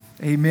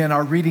Amen.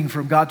 Our reading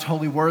from God's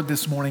holy word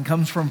this morning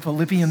comes from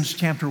Philippians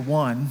chapter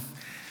 1.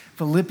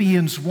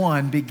 Philippians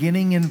 1,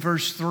 beginning in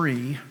verse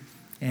 3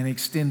 and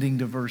extending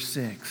to verse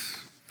 6.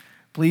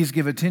 Please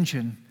give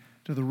attention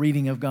to the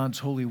reading of God's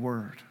holy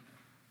word.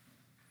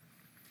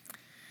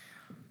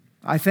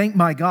 I thank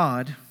my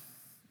God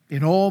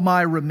in all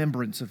my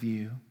remembrance of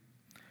you,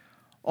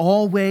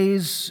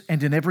 always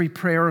and in every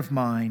prayer of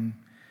mine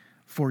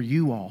for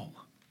you all,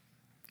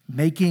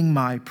 making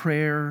my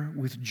prayer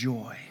with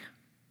joy,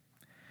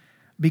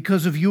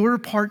 because of your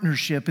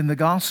partnership in the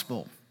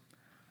gospel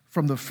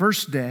from the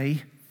first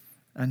day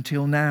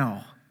until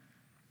now.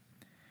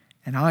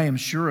 And I am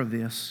sure of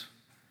this,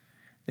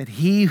 that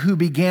he who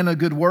began a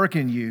good work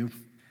in you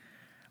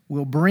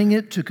will bring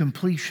it to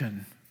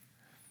completion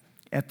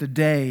at the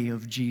day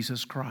of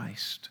Jesus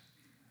Christ.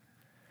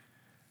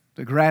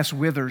 The grass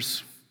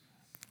withers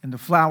and the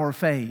flower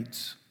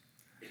fades,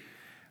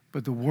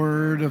 but the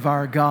word of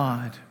our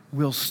God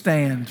will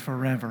stand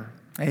forever.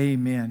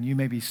 Amen. You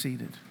may be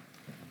seated.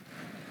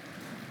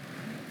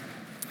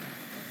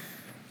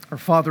 Our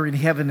Father in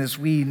heaven, as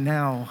we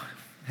now,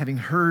 having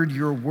heard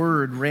your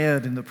word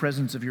read in the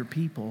presence of your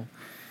people,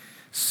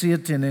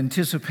 sit in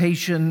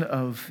anticipation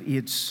of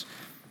its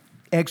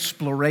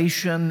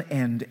exploration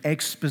and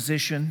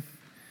exposition,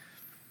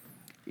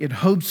 in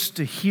hopes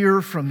to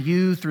hear from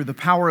you through the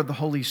power of the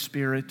Holy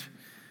Spirit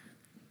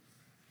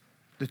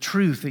the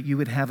truth that you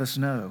would have us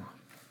know,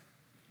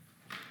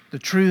 the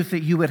truth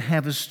that you would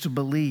have us to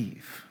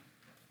believe,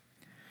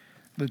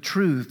 the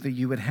truth that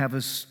you would have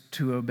us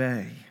to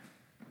obey.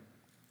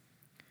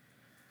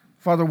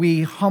 Father,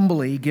 we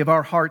humbly give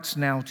our hearts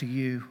now to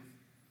you,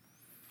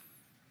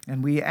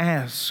 and we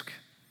ask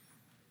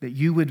that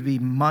you would be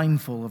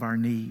mindful of our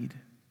need,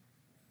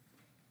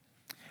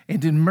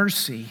 and in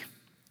mercy,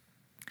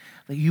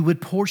 that you would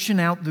portion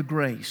out the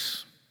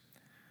grace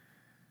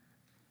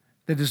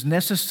that is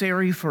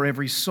necessary for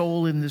every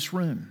soul in this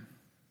room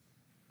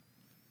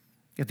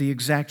at the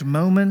exact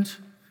moment,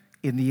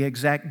 in the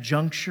exact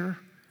juncture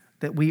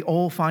that we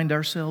all find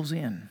ourselves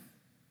in.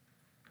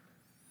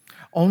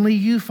 Only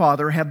you,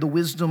 Father, have the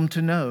wisdom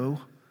to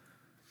know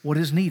what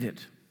is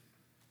needed.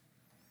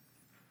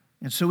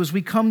 And so as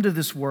we come to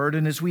this word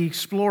and as we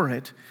explore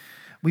it,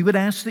 we would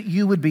ask that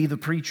you would be the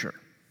preacher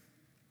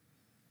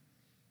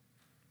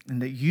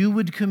and that you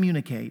would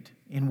communicate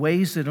in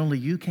ways that only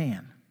you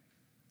can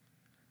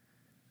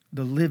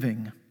the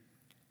living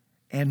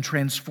and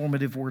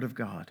transformative Word of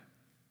God.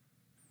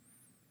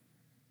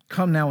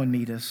 Come now and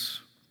meet us.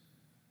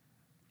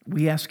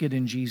 We ask it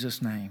in Jesus'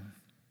 name.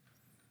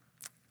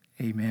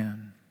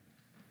 Amen.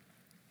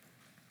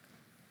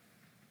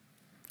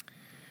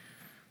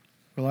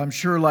 Well, I'm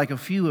sure like a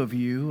few of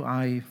you,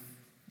 I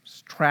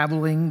was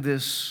traveling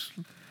this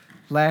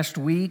last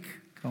week,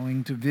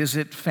 going to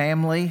visit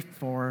family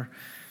for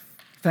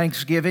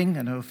Thanksgiving.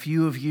 I know a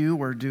few of you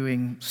were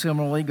doing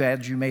similarly.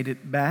 Glad you made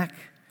it back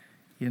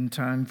in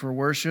time for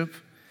worship.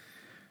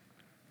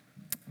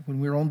 When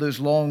we're on those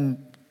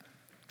long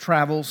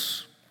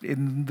travels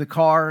in the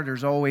car,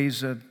 there's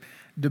always a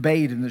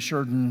debate in the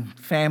Sheridan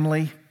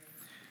family.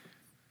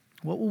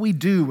 What will we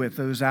do with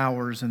those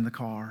hours in the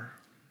car?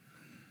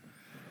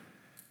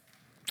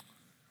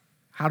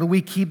 How do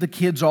we keep the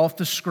kids off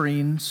the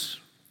screens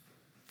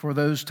for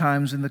those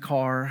times in the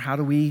car? How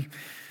do we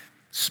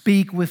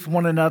speak with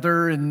one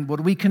another, and what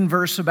do we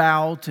converse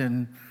about,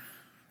 and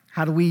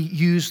how do we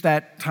use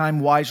that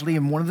time wisely?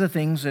 And one of the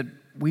things that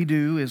we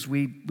do is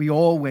we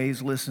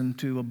always listen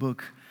to a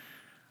book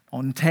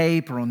on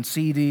tape or on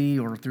CD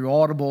or through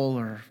Audible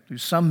or through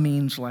some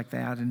means like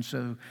that. And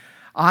so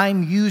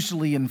I'm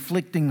usually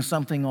inflicting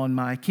something on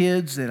my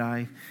kids that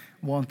I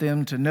want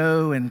them to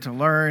know and to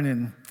learn,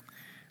 and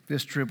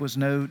this trip was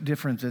no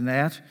different than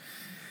that.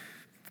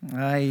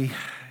 I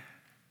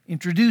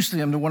introduced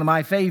them to one of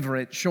my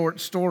favorite short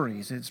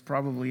stories. It's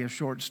probably a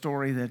short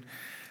story that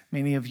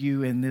many of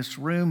you in this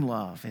room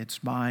love. It's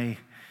by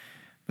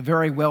the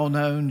very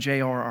well-known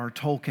J.R.R.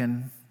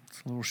 Tolkien.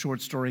 It's a little short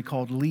story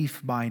called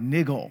Leaf by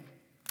Niggle.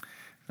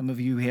 Some of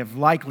you have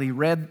likely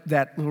read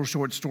that little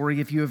short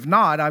story. If you have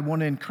not, I want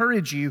to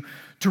encourage you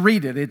to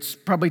read it. It's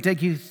probably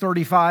take you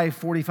 35,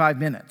 45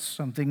 minutes,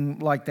 something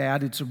like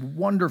that. It's a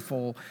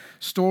wonderful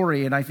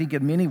story, and I think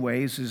in many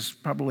ways is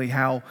probably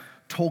how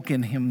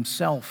Tolkien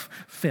himself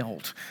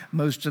felt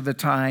most of the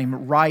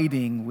time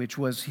writing, which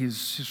was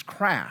his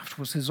craft,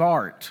 was his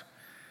art.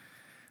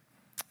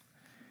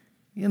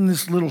 In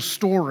this little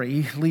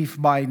story,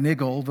 Leaf by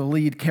Niggle, the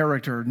lead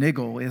character,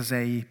 Niggle, is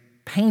a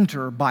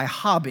painter by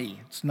hobby.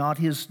 It's not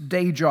his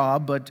day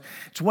job, but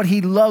it's what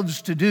he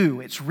loves to do.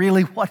 It's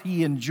really what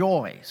he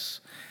enjoys.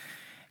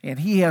 And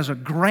he has a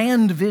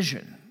grand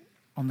vision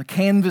on the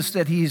canvas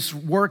that he's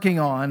working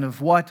on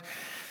of what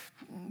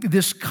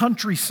this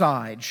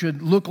countryside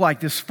should look like,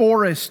 this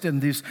forest and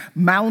these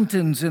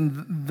mountains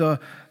and the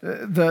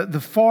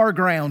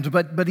foreground,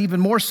 but even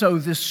more so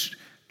this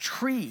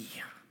tree,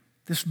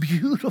 this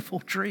beautiful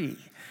tree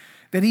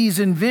that he's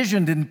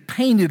envisioned and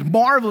painted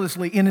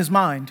marvelously in his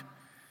mind.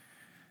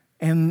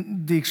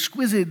 And the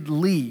exquisite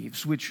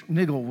leaves, which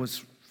Niggle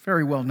was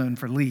very well known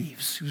for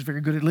leaves. He was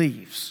very good at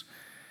leaves.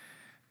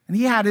 And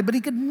he had it, but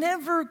he could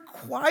never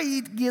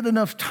quite get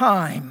enough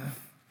time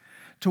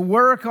to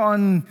work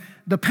on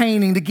the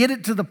painting, to get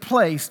it to the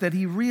place that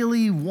he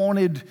really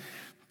wanted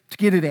to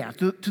get it at,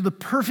 to the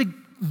perfect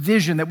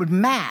vision that would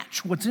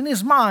match what's in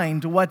his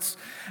mind to what's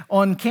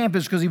on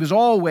campus, because he was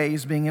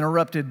always being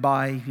interrupted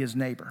by his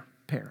neighbor,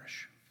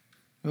 Parrish,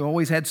 who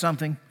always had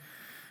something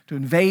to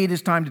invade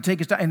his time, to take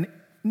his time. And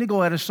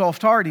Niggle had a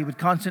soft heart. He would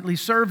constantly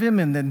serve him,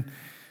 and then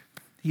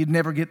he'd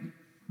never get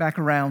back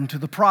around to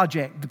the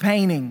project, the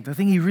painting, the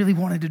thing he really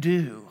wanted to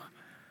do,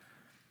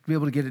 to be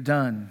able to get it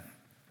done.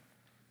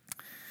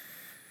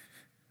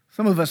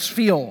 Some of us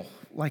feel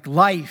like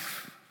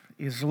life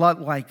is a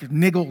lot like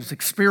Niggle's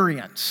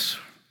experience.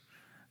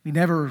 We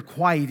never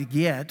quite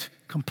get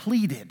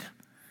completed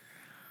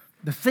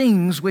the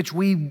things which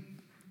we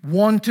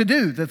want to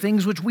do, the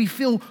things which we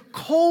feel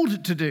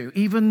called to do,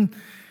 even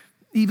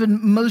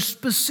most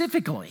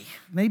specifically,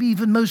 maybe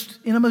even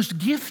in a most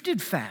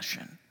gifted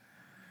fashion,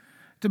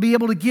 to be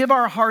able to give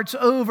our hearts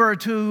over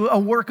to a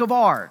work of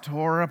art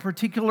or a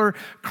particular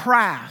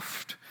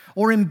craft,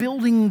 or in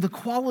building the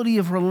quality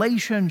of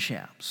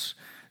relationships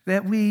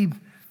that we've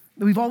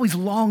always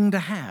longed to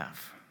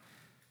have.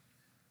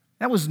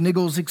 That was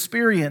Niggle's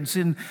experience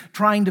in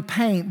trying to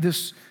paint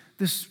this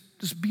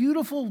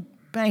beautiful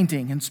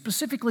painting, and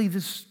specifically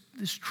this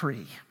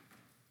tree.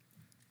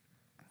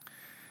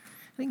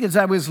 I think as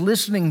I was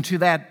listening to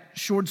that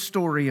short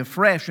story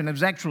afresh, and I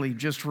was actually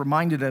just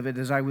reminded of it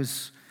as I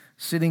was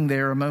sitting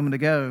there a moment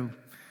ago,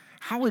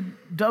 how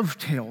it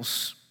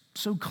dovetails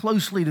so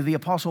closely to the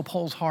Apostle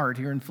Paul's heart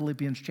here in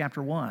Philippians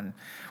chapter 1,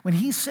 when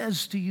he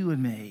says to you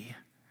and me,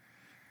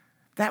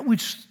 that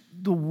which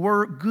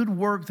good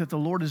work that the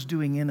Lord is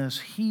doing in us,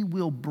 he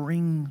will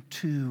bring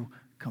to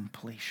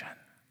completion.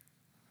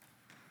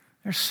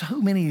 There's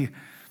so many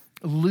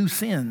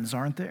loose ends,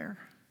 aren't there?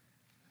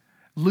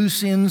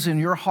 Loose ends in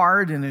your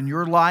heart and in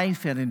your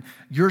life and in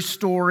your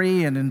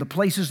story and in the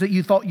places that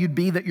you thought you'd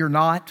be that you're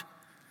not.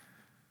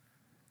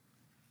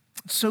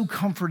 It's so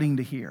comforting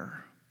to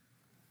hear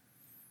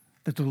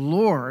that the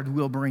Lord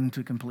will bring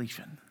to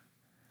completion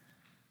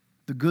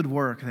the good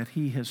work that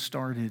he has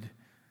started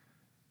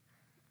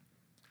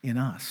in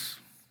us.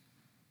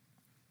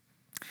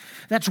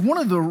 That's one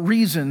of the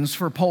reasons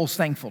for Paul's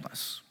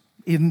thankfulness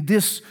in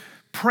this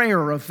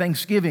prayer of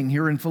thanksgiving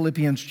here in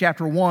Philippians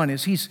chapter 1,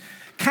 is he's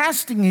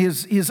casting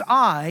his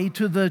eye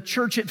to the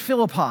church at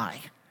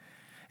Philippi.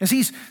 As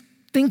he's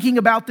thinking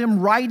about them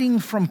writing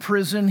from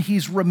prison,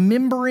 he's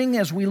remembering,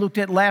 as we looked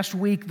at last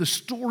week, the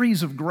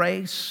stories of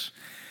grace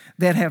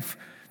that have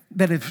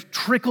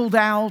trickled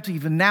out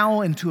even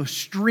now into a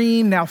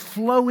stream, now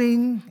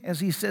flowing, as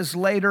he says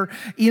later,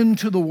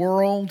 into the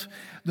world.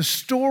 The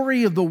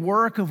story of the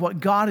work of what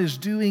God is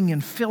doing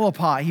in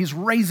Philippi. He's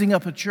raising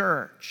up a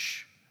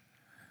church.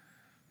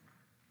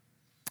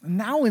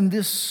 Now in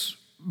this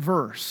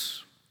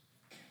verse,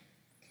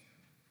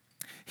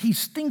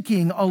 he's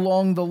thinking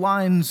along the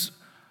lines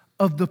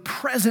of the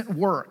present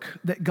work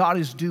that God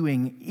is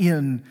doing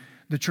in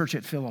the church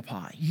at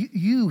Philippi.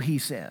 You, he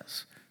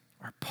says,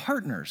 are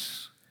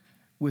partners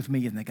with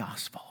me in the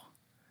gospel.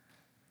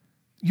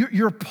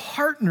 You're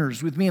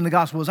partners with me in the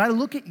gospel. As I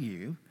look at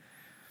you,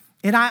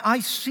 and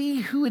I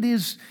see who it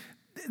is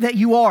that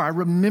you are. I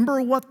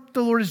remember what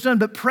the Lord has done,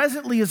 but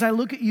presently as I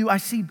look at you, I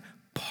see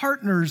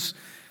partners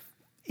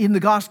in the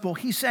gospel.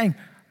 He's saying,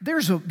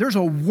 there's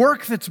a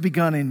work that's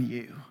begun in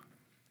you.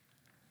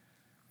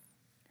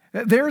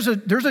 There's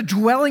a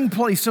dwelling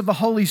place of the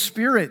Holy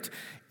Spirit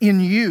in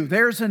you.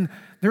 There's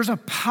a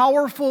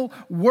powerful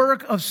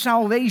work of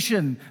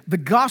salvation. The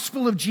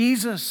gospel of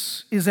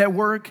Jesus is at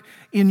work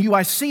in you.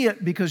 I see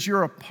it because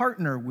you're a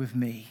partner with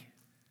me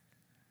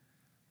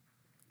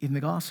in the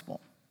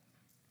gospel.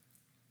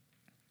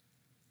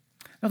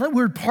 Now that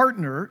word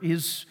partner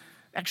is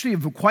actually a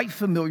quite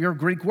familiar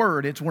Greek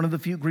word. It's one of the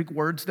few Greek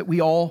words that we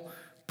all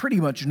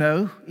pretty much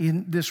know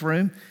in this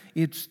room.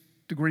 It's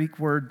the Greek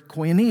word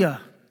koinonia.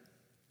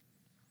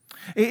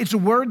 It's a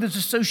word that's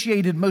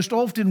associated most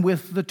often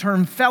with the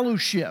term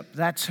fellowship.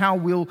 That's how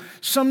we'll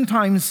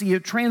sometimes see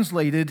it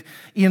translated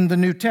in the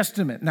New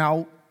Testament.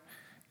 Now,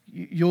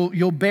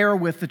 you'll bear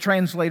with the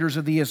translators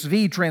of the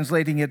ESV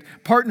translating it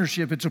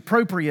partnership. It's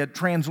appropriate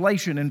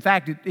translation. In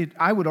fact,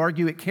 I would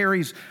argue it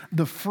carries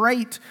the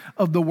freight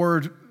of the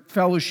word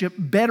fellowship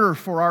better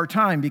for our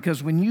time,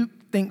 because when you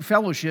think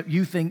fellowship,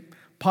 you think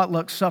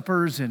potluck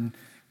suppers and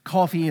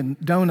coffee and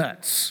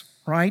donuts,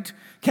 right?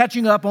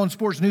 Catching up on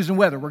sports, news, and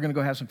weather. We're going to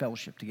go have some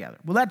fellowship together.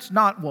 Well, that's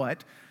not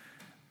what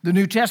the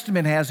New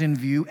Testament has in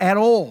view at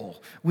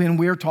all when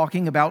we're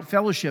talking about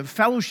fellowship.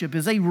 Fellowship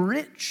is a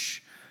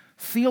rich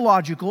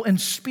theological and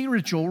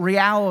spiritual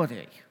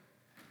reality.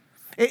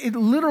 It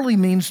literally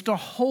means to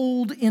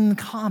hold in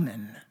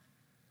common.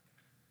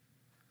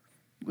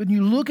 When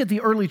you look at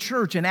the early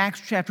church in Acts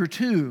chapter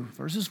 2,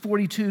 verses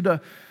 42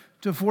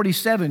 to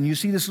 47, you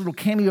see this little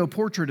cameo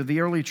portrait of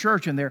the early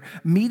church, and they're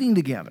meeting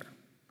together,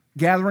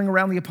 gathering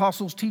around the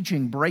apostles'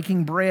 teaching,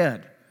 breaking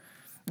bread.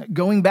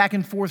 going back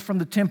and forth from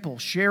the temple,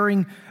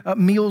 sharing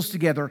meals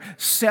together,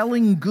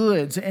 selling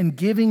goods and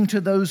giving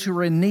to those who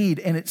are in need.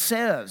 And it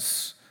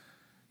says,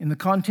 in the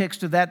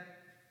context of that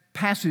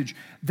passage,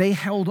 they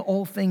held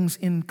all things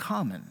in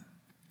common.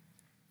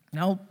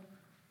 Now,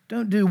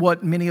 don't do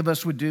what many of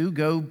us would do,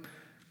 go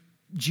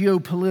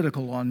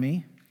geopolitical on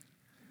me.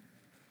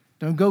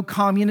 Don't go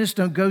communist,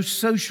 don't go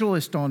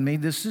socialist on me.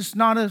 This is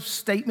not a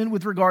statement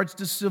with regards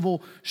to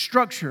civil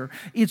structure.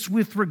 It's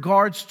with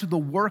regards to the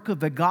work of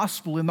the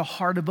gospel in the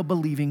heart of a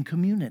believing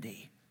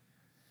community.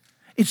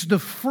 It's the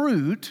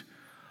fruit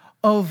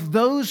of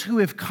those who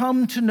have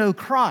come to know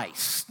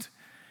Christ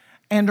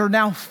and are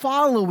now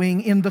following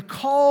in the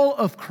call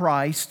of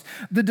Christ.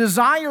 The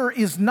desire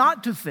is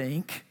not to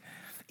think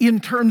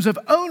in terms of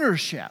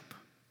ownership.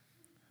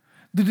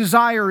 The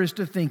desire is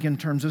to think in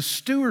terms of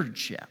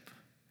stewardship.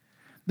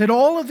 That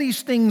all of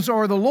these things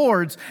are the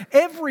Lord's.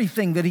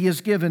 Everything that He has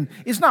given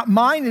is not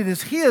mine, it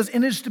is His,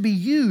 and is to be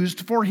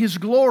used for His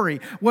glory.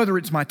 Whether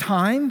it's my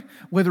time,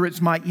 whether it's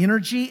my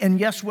energy, and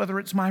yes, whether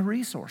it's my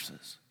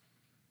resources.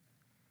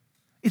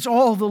 It's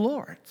all the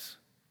Lord's.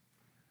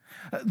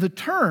 The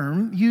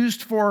term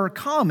used for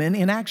common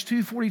in Acts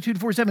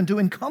 2:42-47 to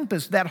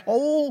encompass that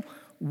whole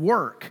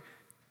work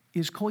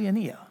is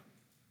koinonia.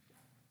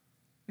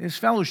 It's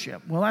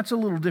fellowship. Well, that's a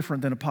little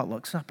different than a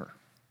potluck supper.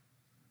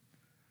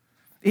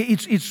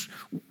 It's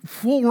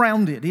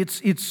full-rounded.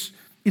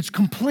 It's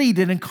complete.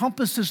 It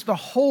encompasses the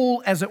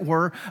whole, as it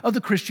were, of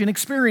the Christian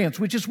experience,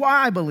 which is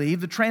why I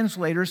believe the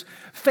translators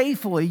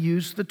faithfully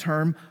use the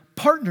term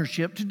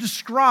partnership to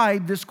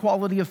describe this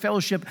quality of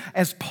fellowship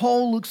as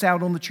Paul looks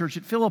out on the church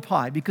at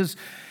Philippi. Because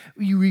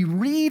we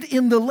read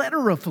in the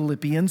letter of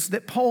Philippians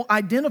that Paul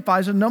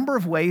identifies a number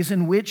of ways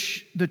in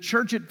which the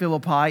church at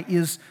Philippi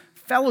is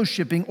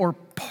fellowshipping or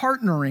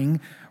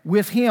partnering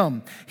with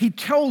him. He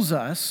tells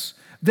us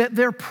that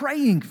they're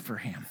praying for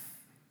him,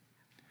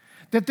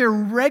 that they're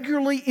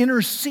regularly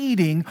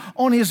interceding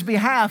on his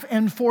behalf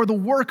and for the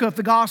work of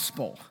the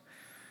gospel,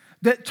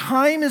 that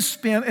time is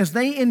spent as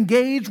they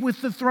engage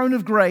with the throne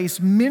of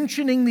grace,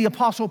 mentioning the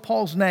Apostle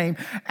Paul's name,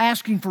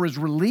 asking for his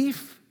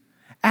relief,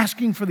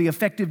 asking for the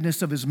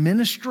effectiveness of his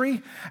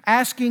ministry,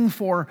 asking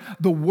for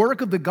the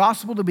work of the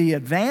gospel to be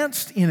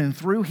advanced in and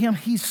through him.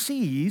 He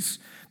sees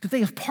that they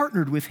have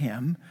partnered with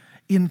him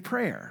in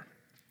prayer.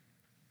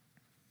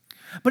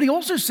 But he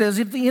also says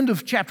at the end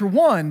of chapter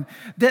 1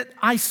 that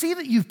I see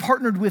that you've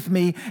partnered with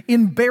me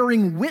in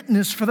bearing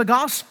witness for the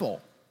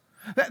gospel.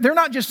 They're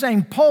not just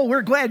saying, Paul,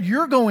 we're glad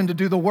you're going to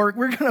do the work.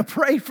 We're going to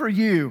pray for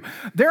you.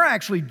 They're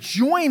actually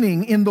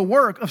joining in the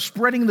work of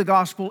spreading the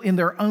gospel in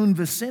their own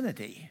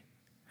vicinity.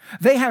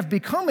 They have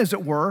become, as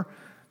it were,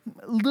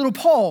 little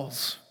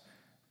Pauls.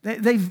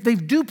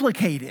 They've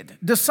duplicated.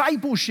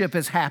 Discipleship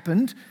has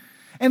happened.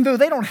 And though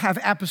they don't have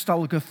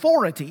apostolic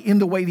authority in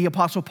the way the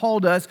Apostle Paul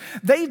does,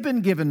 they've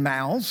been given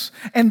mouths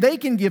and they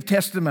can give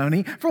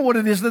testimony for what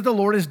it is that the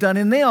Lord has done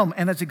in them.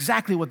 And that's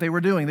exactly what they were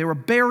doing. They were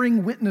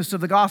bearing witness of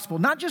the gospel,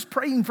 not just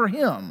praying for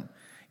him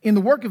in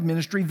the work of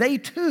ministry. They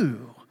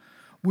too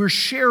were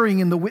sharing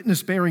in the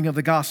witness bearing of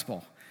the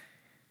gospel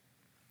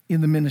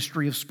in the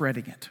ministry of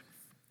spreading it.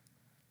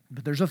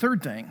 But there's a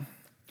third thing.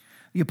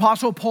 The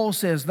Apostle Paul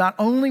says not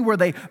only were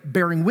they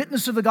bearing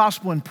witness of the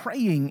gospel and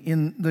praying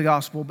in the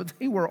gospel, but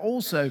they were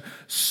also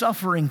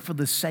suffering for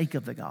the sake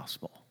of the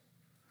gospel.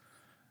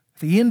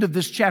 At the end of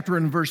this chapter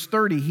in verse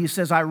 30, he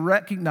says, I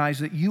recognize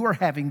that you are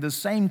having the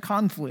same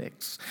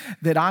conflicts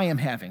that I am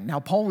having. Now,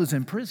 Paul is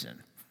in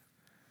prison.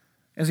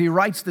 As he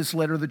writes this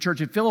letter to the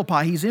church at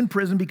Philippi, he's in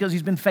prison because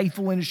he's been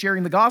faithful in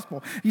sharing the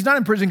gospel. He's not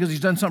in prison because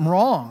he's done something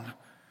wrong,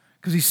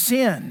 because he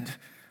sinned,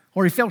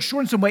 or he fell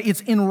short in some way.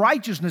 It's in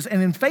righteousness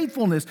and in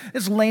faithfulness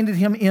that's landed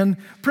him in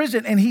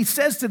prison. And he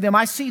says to them,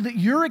 I see that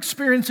you're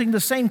experiencing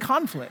the same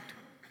conflict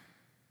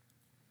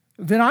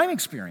that I'm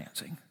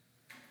experiencing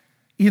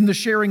in the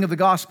sharing of the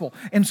gospel.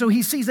 And so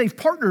he sees they've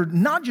partnered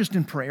not just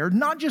in prayer,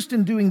 not just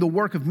in doing the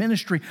work of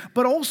ministry,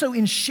 but also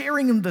in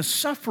sharing in the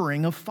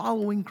suffering of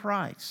following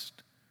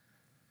Christ.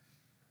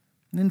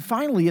 And then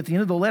finally, at the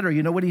end of the letter,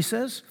 you know what he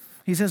says?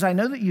 He says, I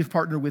know that you've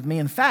partnered with me.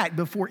 In fact,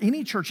 before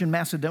any church in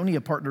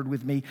Macedonia partnered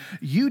with me,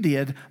 you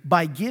did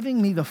by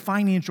giving me the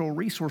financial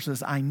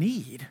resources I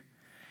need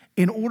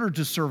in order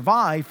to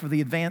survive for the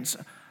advance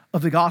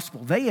of the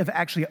gospel. They have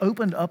actually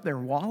opened up their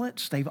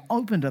wallets, they've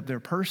opened up their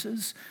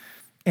purses,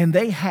 and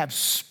they have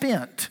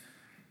spent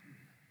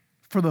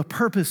for the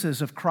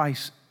purposes of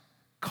Christ's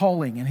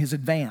calling and his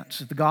advance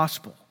of the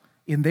gospel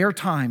in their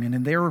time and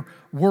in their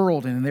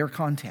world and in their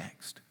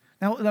context.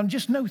 Now,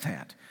 just note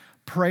that.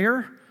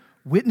 Prayer,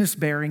 witness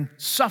bearing,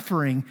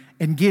 suffering,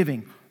 and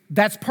giving.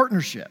 That's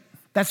partnership.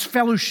 That's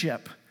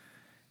fellowship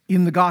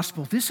in the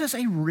gospel. This is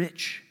a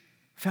rich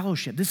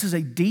fellowship. This is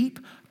a deep,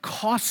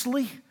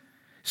 costly,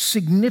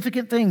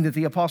 significant thing that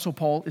the Apostle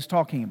Paul is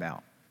talking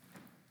about.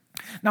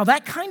 Now,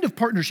 that kind of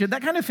partnership,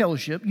 that kind of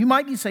fellowship, you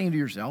might be saying to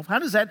yourself, how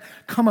does that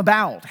come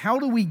about? How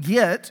do we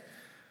get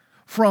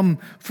from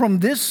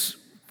this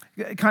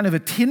kind of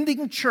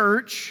attending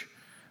church,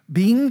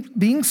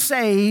 being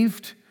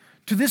saved,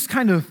 to this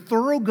kind of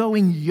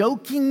thoroughgoing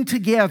yoking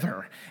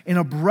together in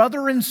a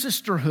brother and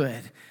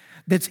sisterhood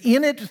that's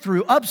in it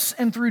through ups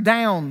and through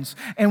downs,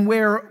 and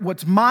where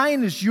what's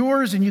mine is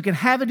yours and you can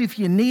have it if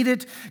you need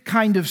it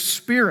kind of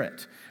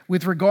spirit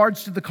with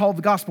regards to the call of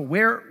the gospel.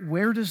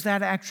 Where does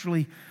that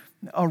actually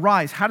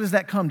arise? How does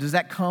that come? Does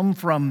that come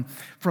from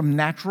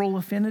natural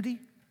affinity?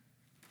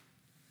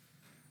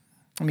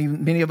 I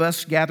mean, many of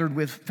us gathered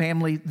with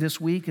family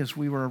this week as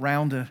we were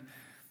around a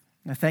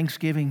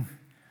Thanksgiving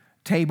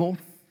table.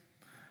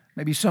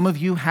 Maybe some of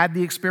you had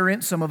the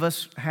experience. Some of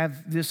us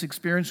have this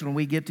experience when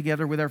we get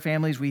together with our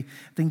families. We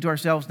think to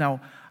ourselves, now,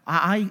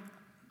 I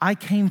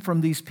came from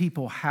these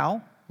people.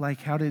 How?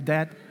 Like, how did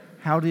that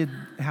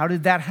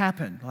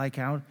happen? Like,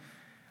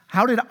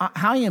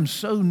 I am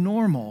so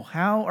normal.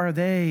 How are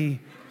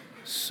they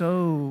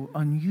so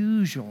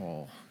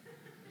unusual?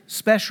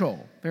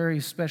 Special,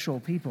 very special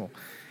people.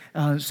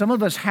 Some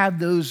of us have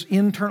those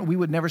internal, we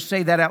would never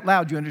say that out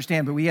loud, you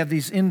understand, but we have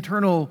these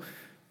internal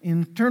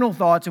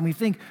thoughts, and we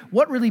think,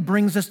 what really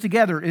brings us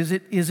together? Is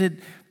it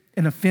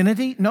an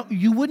affinity? No,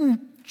 you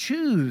wouldn't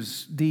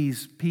choose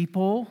these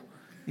people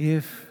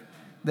if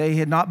they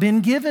had not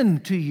been given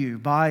to you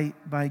by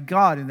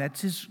God, and that's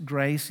His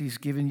grace. He's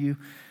given you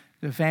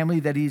the family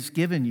that He's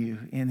given you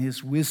in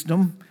His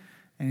wisdom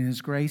and in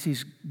His grace.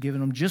 He's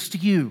given them just to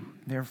you.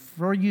 They're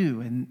for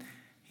you, and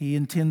He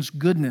intends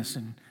goodness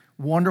and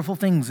wonderful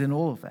things in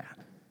all of that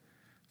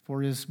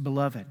for His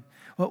beloved.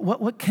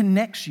 What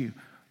connects you?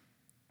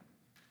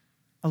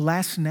 A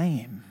last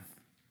name,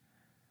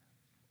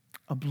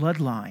 a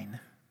bloodline,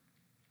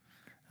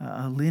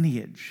 a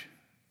lineage.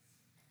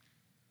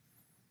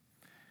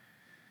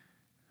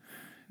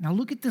 Now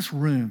look at this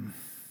room.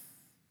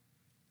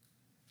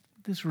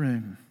 This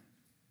room.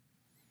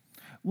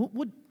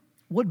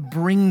 What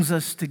brings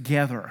us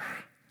together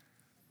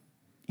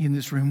in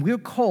this room? We're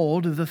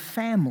called the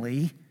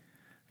family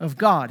of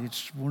God.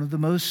 It's one of the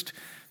most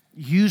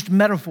used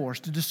metaphors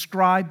to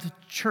describe the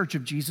church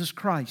of Jesus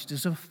Christ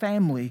as a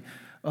family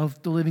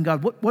of the living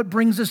God. What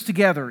brings us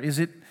together? Is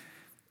it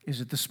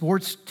the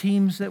sports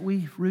teams that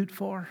we root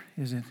for?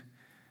 Is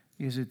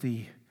it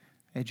the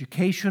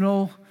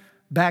educational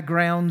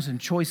backgrounds and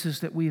choices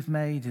that we've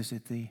made? Is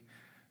it the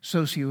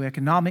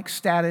socioeconomic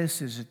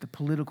status? Is it the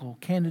political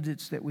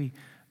candidates that we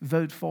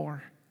vote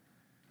for?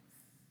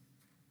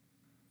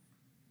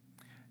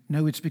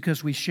 No, it's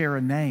because we share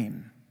a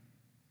name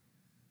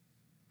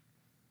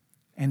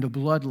and a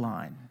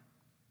bloodline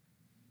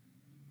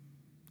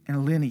and a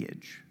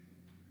lineage.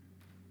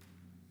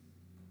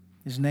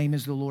 His name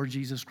is the Lord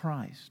Jesus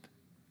Christ.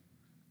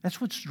 That's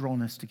what's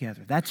drawn us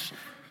together. That's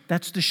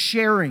the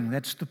sharing.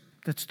 That's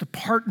the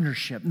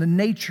partnership and the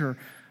nature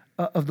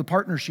of the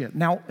partnership.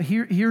 Now,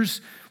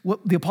 here's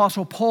what the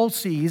Apostle Paul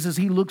sees as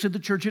he looks at the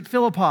church at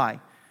Philippi.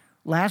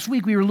 Last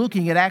week we were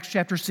looking at Acts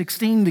chapter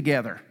 16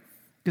 together,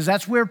 because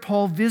that's where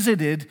Paul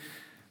visited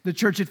the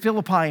church at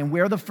Philippi and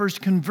where the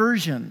first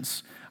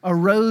conversions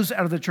arose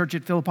out of the church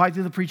at Philippi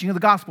through the preaching of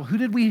the gospel. Who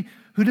did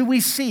we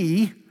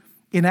see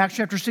in Acts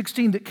chapter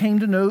 16 that came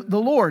to know the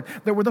Lord?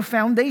 There were the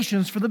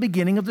foundations for the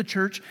beginning of the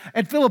church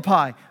at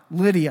Philippi.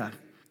 Lydia,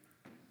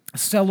 a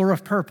seller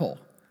of purple,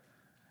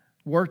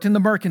 worked in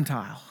the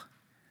mercantile,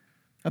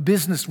 a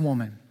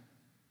businesswoman,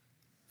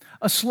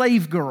 a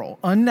slave girl,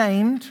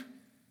 unnamed,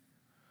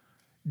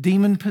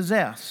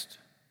 demon-possessed,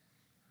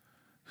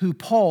 who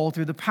Paul,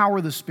 through the power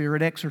of the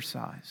Spirit,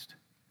 exorcised,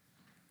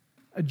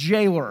 a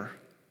jailer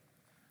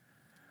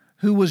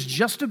who was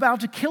just about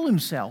to kill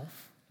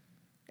himself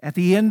at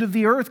the end of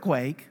the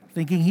earthquake,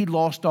 thinking he'd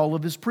lost all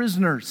of his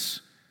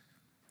prisoners.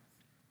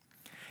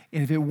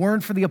 And if it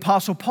weren't for the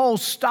Apostle Paul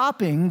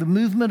stopping the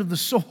movement of the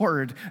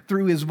sword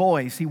through his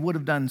voice, he would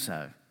have done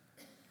so.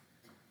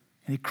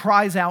 And he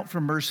cries out for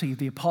mercy.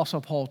 The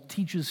Apostle Paul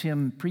teaches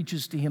him,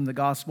 preaches to him the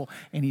gospel,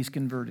 and he's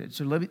converted.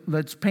 So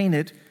let's paint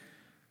it.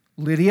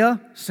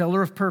 Lydia,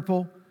 seller of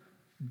purple,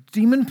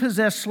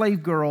 demon-possessed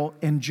slave girl,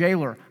 and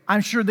jailer.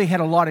 I'm sure they had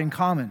a lot in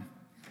common.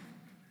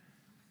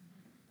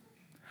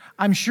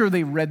 I'm sure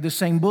they read the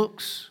same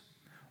books,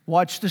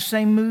 watched the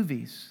same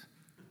movies,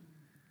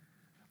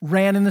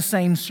 ran in the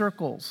same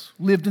circles,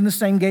 lived in the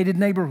same gated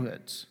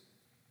neighborhoods.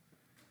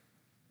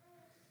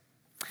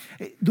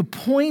 The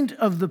point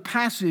of the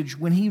passage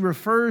when he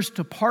refers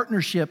to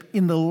partnership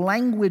in the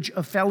language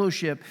of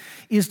fellowship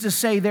is to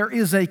say there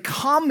is a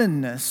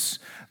commonness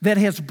that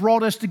has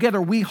brought us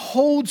together. We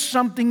hold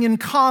something in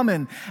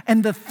common,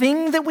 and the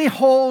thing that we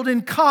hold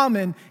in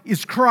common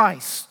is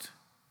Christ.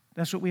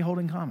 That's what we hold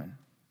in common.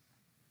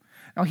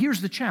 Now,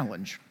 here's the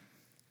challenge.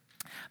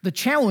 The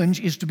challenge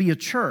is to be a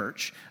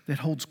church that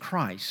holds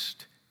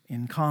Christ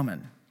in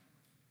common.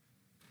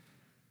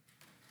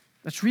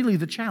 That's really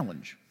the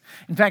challenge.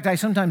 In fact, I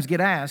sometimes get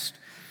asked,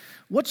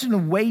 what's in a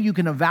way you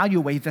can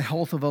evaluate the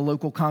health of a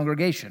local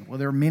congregation? Well,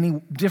 there are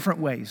many different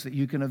ways that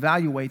you can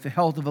evaluate the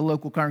health of a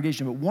local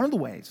congregation, but one of the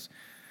ways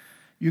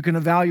you can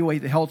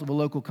evaluate the health of a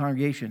local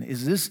congregation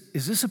is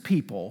this a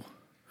people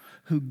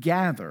who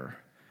gather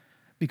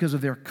because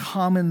of their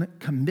common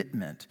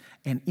commitment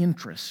and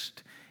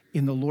interest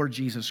in the Lord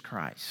Jesus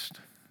Christ?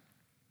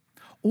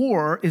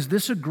 Or is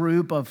this a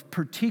group of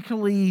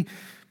particularly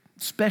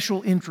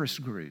special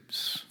interest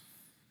groups,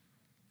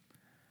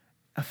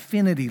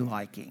 affinity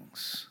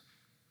likings,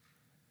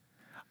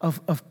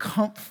 of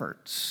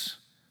comforts,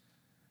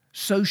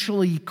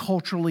 socially,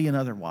 culturally, and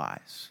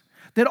otherwise,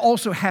 that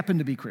also happen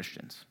to be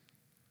Christians,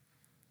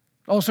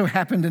 also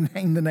happen to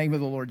name the name of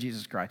the Lord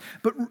Jesus Christ?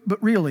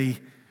 But really,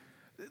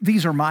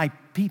 these are my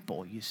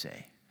people, you see.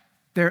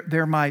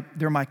 They're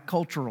my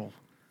cultural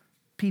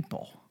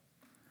people.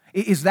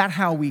 Is that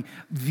how we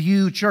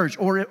view church?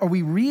 Or are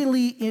we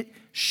really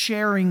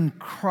sharing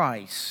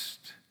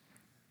Christ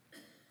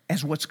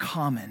as what's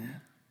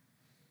common?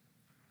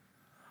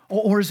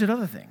 Or is it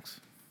other things?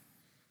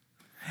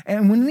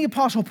 And when the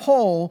Apostle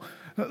Paul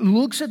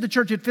looks at the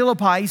church at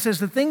Philippi, he says,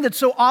 the thing that's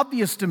so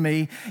obvious to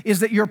me is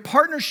that your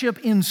partnership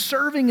in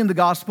serving in the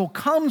gospel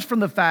comes from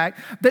the fact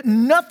that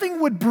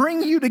nothing would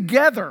bring you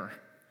together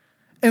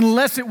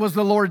unless it was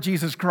the Lord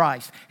Jesus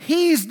Christ.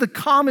 He's the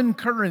common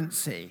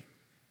currency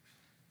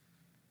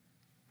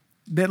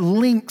that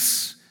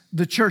links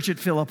the church at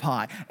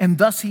Philippi, and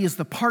thus he is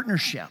the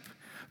partnership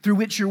through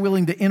which you're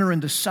willing to enter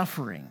into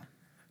suffering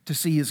to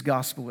see his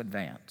gospel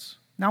advance.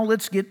 Now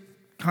let's get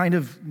kind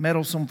of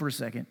meddlesome for a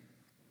second.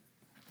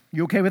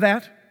 You okay with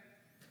that?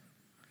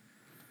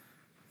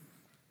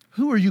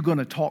 Who are you going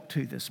to talk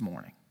to this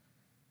morning?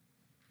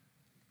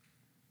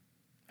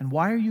 And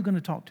why are you going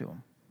to talk to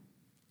them?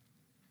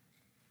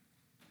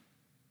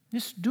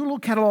 Just do a little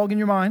catalog in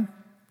your mind.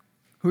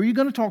 Who are you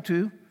going to talk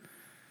to?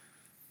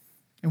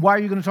 And why are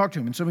you going to talk to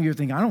them? And some of you are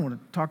thinking, I don't want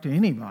to talk to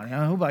anybody.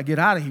 I hope I get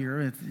out of here,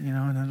 and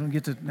I don't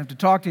get to have to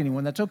talk to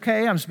anyone. That's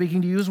okay. I'm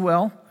speaking to you as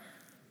well.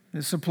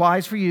 This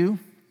applies for you.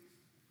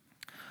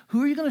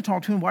 Who are you going to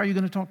talk to, and why are you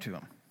going to talk to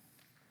them?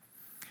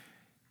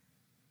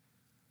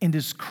 And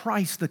is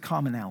Christ the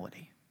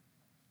commonality?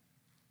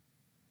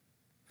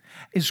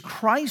 Is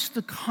Christ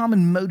the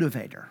common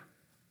motivator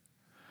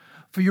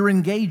for your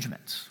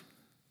engagements,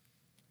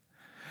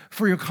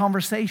 for your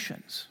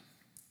conversations,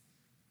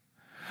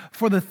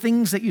 for the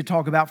things that you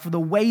talk about, for the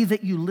way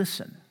that you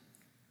listen,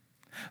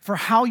 for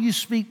how you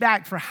speak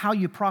back, for how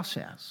you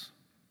process?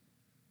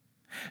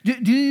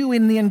 Do you,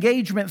 in the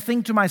engagement,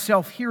 think to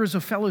myself, here is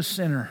a fellow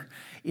sinner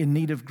in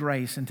need of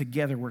grace, and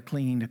together we're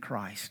clinging to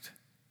Christ?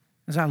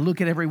 As I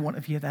look at every one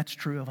of you, that's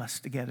true of us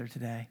together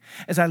today.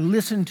 As I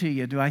listen to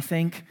you, do I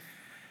think,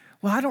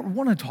 well, I don't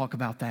want to talk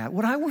about that.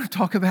 What I want to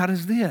talk about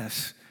is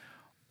this.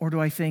 Or do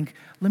I think,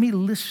 let me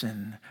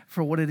listen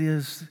for what it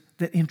is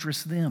that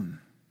interests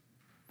them?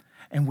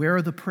 And where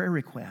are the prayer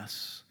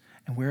requests?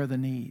 And where are the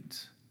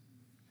needs?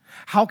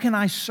 How can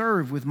I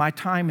serve with my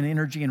time and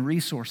energy and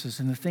resources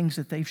in the things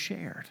that they've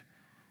shared?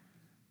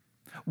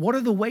 What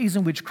are the ways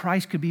in which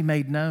Christ could be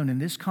made known in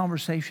this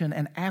conversation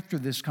and after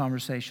this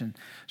conversation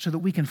so that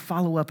we can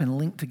follow up and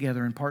link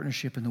together in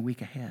partnership in the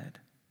week ahead?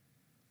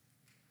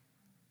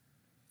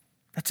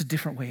 That's a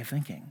different way of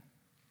thinking.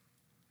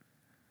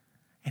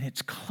 And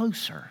it's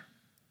closer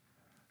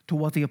to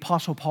what the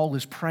Apostle Paul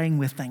is praying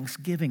with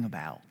thanksgiving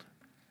about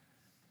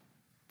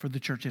for the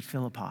church at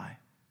Philippi.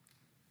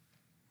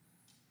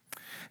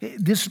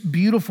 This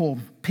beautiful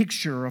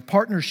picture of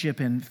partnership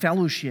and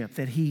fellowship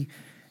that he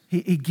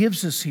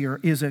gives us here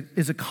is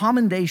a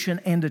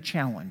commendation and a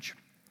challenge.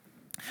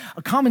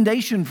 A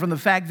commendation from the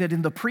fact that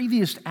in the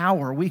previous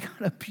hour, we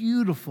got a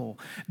beautiful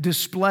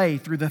display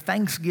through the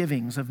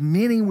thanksgivings of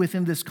many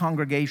within this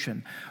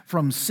congregation,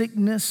 from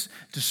sickness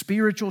to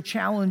spiritual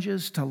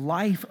challenges to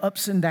life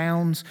ups and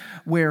downs,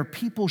 where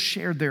people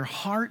shared their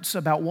hearts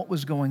about what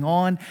was going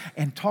on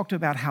and talked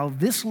about how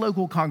this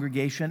local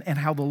congregation and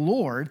how the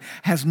Lord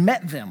has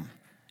met them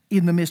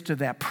in the midst of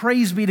that.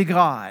 Praise be to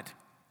God.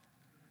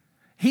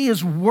 He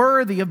is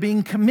worthy of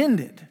being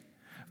commended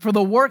for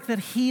the work that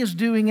he is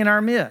doing in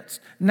our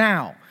midst.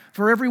 Now,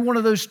 for every one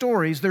of those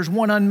stories, there's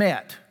one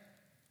unmet.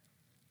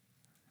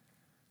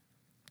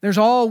 There's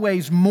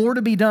always more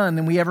to be done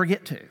than we ever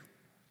get to.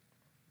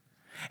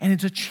 And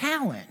it's a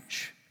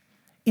challenge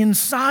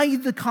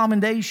inside the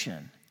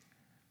commendation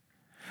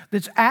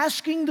that's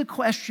asking the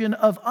question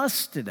of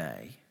us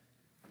today: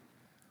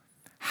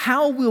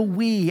 how will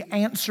we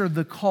answer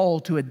the call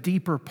to a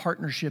deeper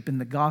partnership in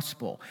the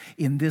gospel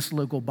in this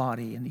local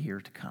body in the year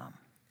to come?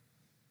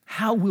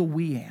 How will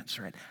we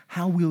answer it?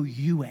 How will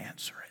you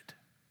answer it?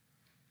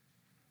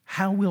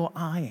 How will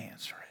I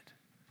answer it?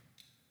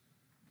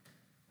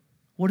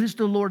 What is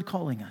the Lord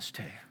calling us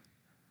to?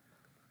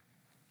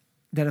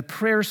 That a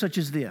prayer such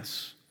as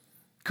this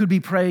could be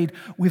prayed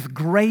with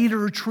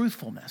greater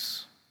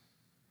truthfulness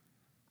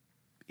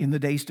in the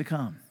days to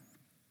come.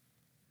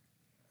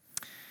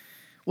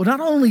 Well, not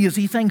only is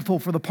he thankful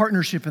for the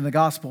partnership in the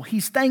gospel,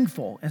 he's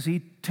thankful, as he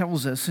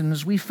tells us, and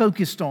as we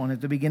focused on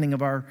at the beginning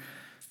of our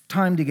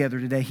time together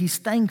today, he's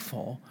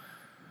thankful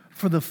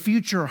for the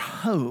future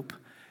hope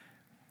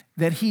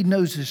that he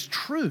knows is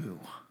true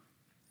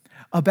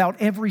about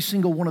every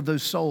single one of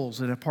those souls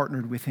that have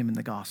partnered with him in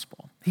the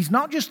gospel. He's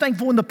not just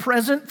thankful in the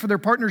present for their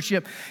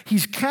partnership.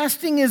 He's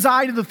casting his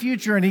eye to the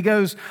future, and he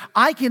goes,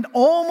 I can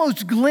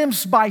almost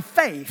glimpse by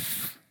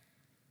faith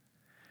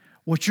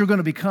what you're going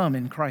to become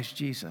in Christ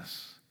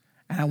Jesus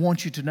And I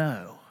want you to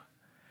know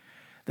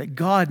that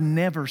God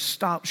never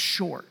stops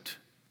short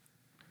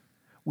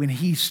when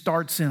He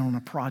starts in on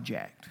a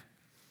project.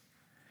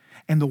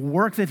 And the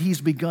work that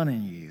He's begun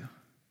in you,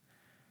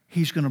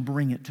 He's going to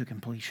bring it to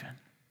completion.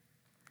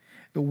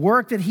 The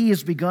work that He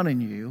has begun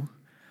in you,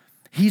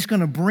 He's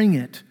going to bring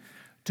it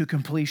to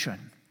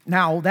completion.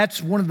 Now,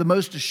 that's one of the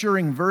most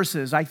assuring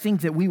verses I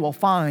think that we will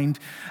find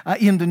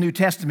in the New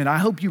Testament. I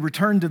hope you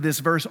return to this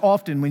verse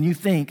often when you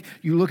think,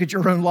 you look at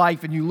your own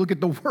life and you look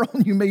at the world,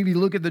 and you maybe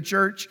look at the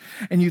church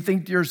and you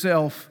think to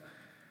yourself,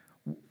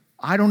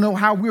 I don't know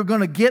how we're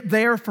going to get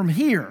there from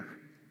here.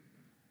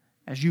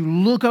 As you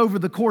look over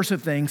the course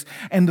of things,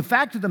 and the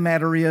fact of the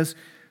matter is,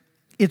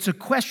 it's a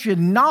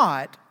question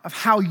not of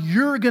how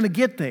you're going to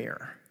get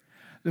there.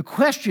 The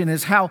question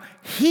is how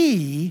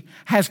He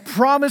has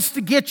promised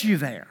to get you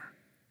there.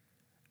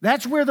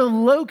 That's where the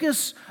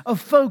locus of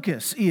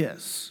focus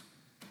is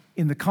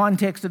in the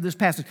context of this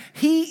passage.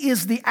 He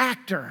is the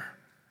actor.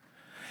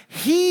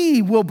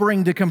 He will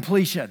bring to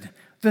completion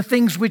the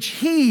things which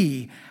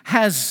He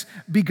has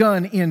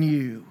begun in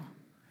you.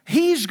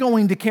 He's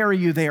going to carry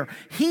you there.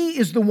 He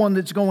is the one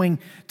that's going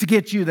to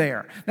get you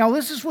there. Now,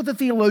 this is what the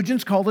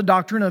theologians call the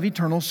doctrine of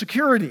eternal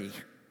security.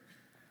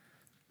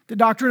 The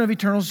doctrine of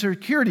eternal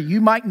security.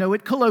 You might know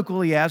it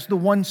colloquially as the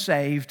once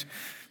saved,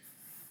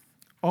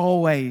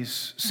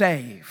 always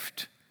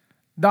saved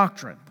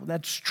doctrine. Well,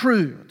 that's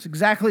true. It's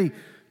exactly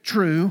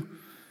true.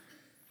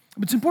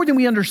 But it's important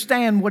we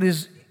understand what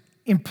is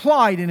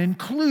implied and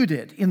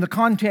included in the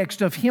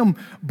context of Him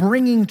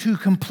bringing to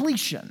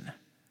completion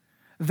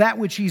that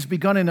which He's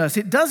begun in us.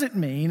 It doesn't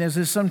mean, as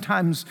is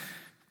sometimes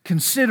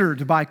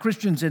considered by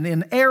Christians, and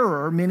in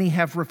error, many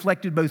have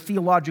reflected both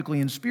theologically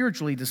and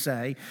spiritually to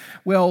say,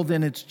 well,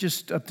 then it's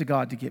just up to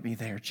God to get me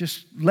there.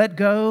 Just let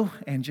go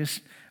and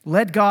just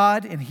let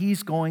God, and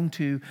He's going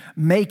to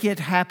make it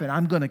happen.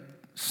 I'm going to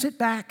sit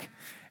back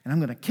and I'm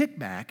going to kick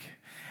back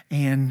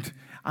and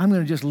I'm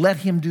going to just let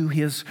Him do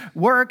His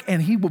work,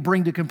 and He will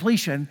bring to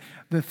completion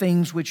the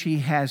things which He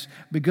has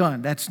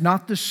begun. That's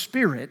not the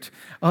spirit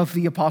of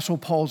the Apostle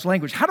Paul's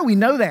language. How do we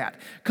know that?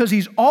 Because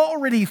he's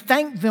already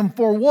thanked them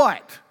for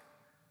what?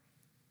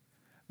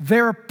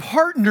 Their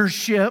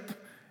partnership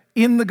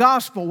in the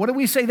gospel. What do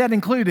we say that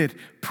included?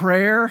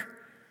 Prayer,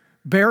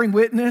 bearing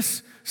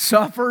witness,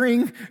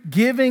 suffering,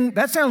 giving.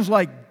 That sounds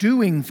like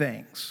doing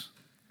things.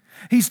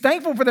 He's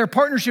thankful for their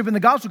partnership in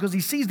the gospel because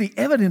he sees the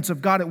evidence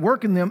of God at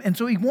work in them, and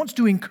so he wants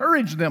to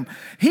encourage them.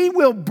 He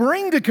will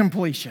bring to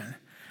completion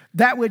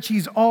that which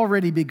He's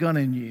already begun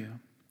in you.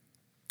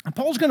 And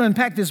Paul's going to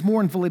unpack this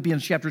more in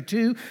Philippians chapter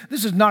 2.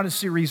 This is not a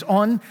series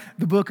on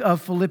the book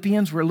of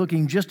Philippians. We're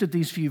looking just at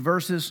these few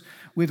verses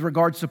with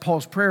regards to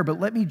Paul's prayer,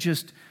 but let me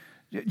just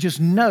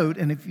note,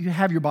 and if you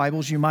have your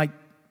Bibles, you might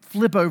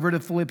flip over to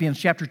Philippians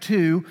chapter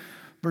 2,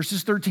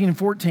 verses 13 and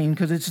 14,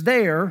 because it's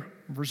there,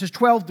 verses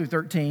 12 through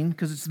 13,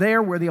 because it's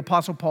there where the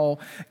Apostle Paul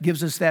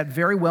gives us that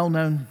very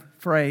well-known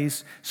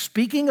phrase,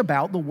 speaking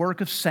about the work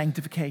of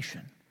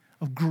sanctification,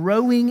 of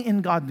growing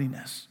in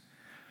godliness,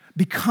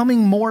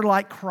 becoming more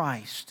like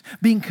Christ,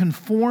 being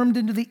conformed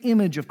into the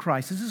image of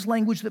Christ. This is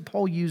language that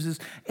Paul uses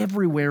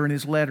everywhere in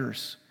his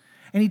letters.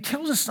 And he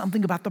tells us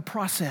something about the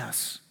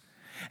process.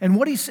 And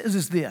what he says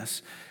is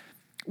this: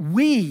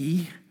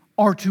 we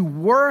are to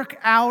work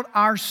out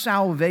our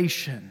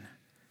salvation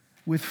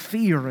with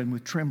fear and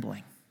with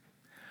trembling.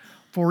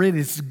 For it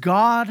is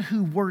God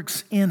who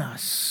works in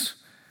us,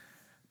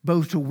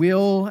 both to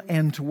will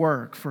and to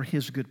work for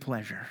His good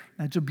pleasure.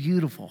 That's a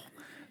beautiful,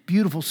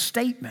 beautiful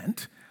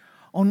statement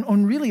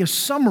on really a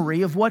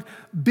summary of what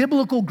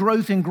biblical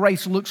growth in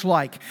grace looks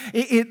like.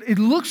 It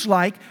looks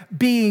like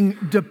being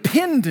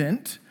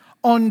dependent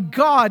on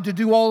God to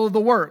do all of the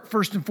work,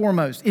 first and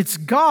foremost. It's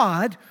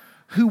God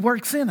who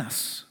works in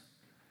us.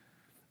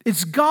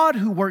 It's God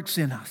who works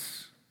in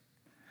us.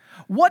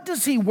 What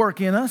does He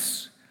work in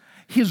us?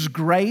 His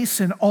grace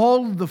and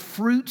all of the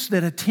fruits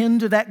that attend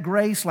to that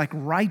grace, like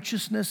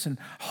righteousness and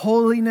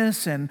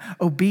holiness and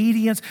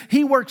obedience.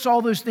 He works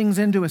all those things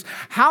into us.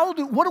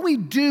 What do we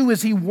do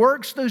as He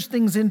works those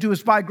things into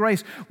us by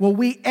grace? Well,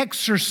 we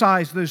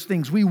exercise those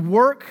things. We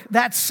work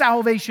that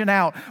salvation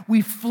out. We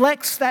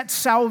flex that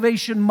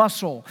salvation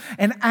muscle.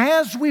 And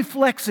as we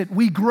flex it,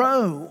 we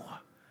grow.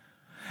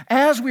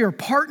 As we are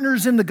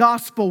partners in the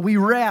gospel, we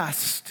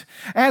rest.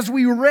 As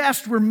we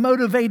rest, we're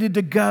motivated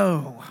to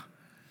go.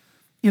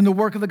 In the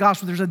work of the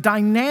gospel, there's a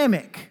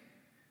dynamic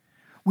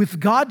with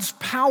God's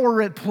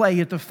power at play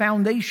at the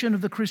foundation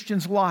of the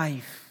Christian's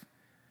life.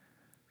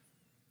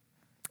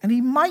 And he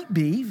might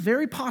be,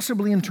 very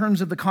possibly in terms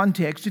of the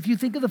context, if you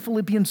think of the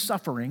Philippian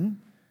suffering,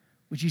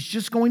 which he's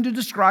just going to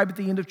describe at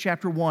the end of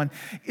chapter 1,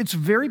 it's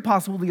very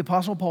possible the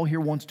Apostle Paul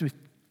here wants to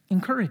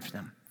encourage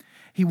them.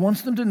 He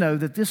wants them to know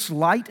that this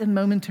light and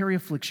momentary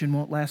affliction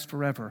won't last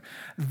forever.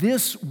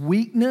 This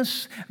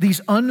weakness,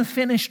 these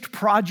unfinished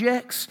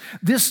projects,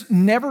 this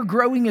never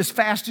growing as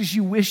fast as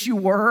you wish you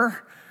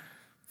were,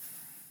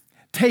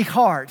 take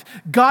heart.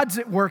 God's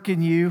at work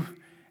in you,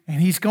 and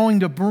He's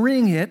going to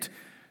bring it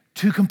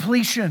to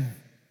completion.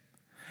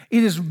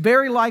 It is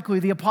very likely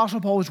the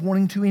Apostle Paul is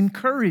wanting to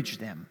encourage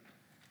them,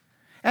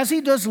 as he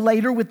does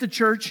later with the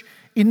church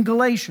in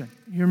Galatia.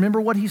 You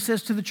remember what he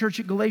says to the church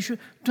at Galatia?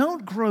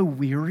 Don't grow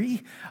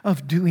weary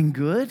of doing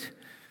good,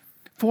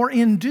 for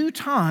in due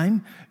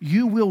time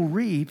you will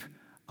reap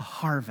a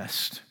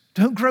harvest.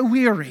 Don't grow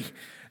weary.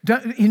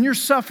 In your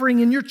suffering,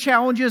 in your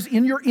challenges,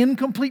 in your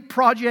incomplete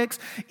projects,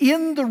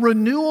 in the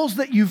renewals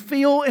that you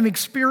feel and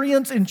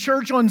experience in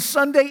church on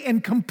Sunday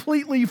and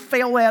completely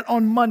fail at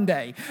on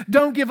Monday.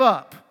 Don't give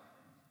up.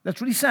 That's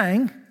what he's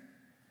saying.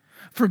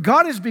 For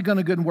God has begun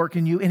a good work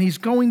in you, and he's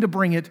going to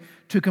bring it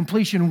to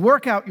completion.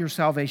 Work out your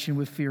salvation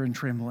with fear and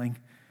trembling,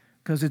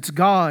 because it's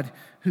God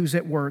who's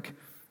at work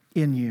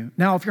in you.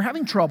 Now, if you're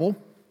having trouble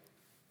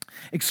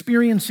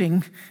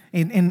experiencing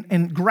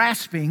and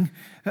grasping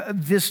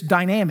this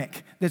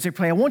dynamic that's at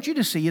play, I want you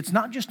to see it's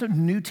not just a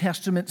New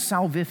Testament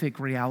salvific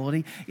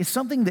reality. It's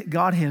something that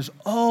God has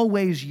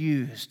always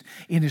used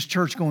in his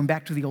church going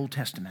back to the Old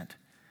Testament.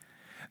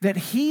 That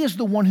he is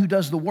the one who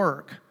does the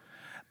work,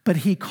 but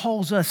he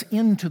calls us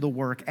into the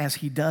work as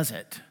he does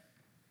it.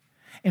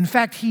 In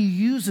fact, he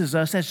uses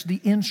us as the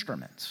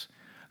instruments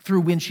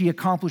through which he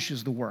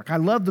accomplishes the work. I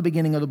love the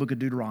beginning of the book of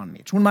Deuteronomy.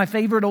 It's one of my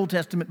favorite Old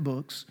Testament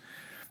books.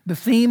 The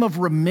theme of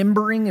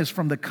remembering is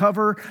from the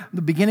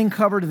beginning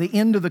cover to the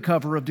end of the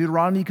cover of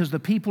Deuteronomy, because the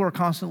people are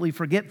constantly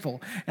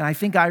forgetful. And I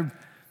think I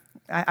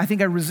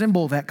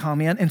resemble that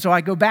comment. And so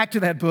I go back to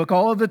that book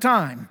all of the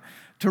time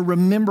to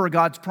remember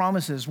God's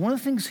promises. One of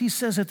the things he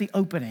says at the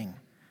opening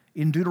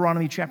in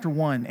Deuteronomy chapter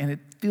 1, and it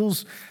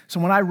feels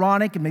somewhat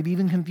ironic and maybe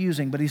even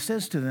confusing, but he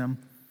says to them,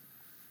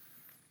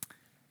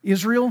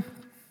 Israel,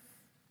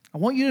 I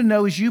want you to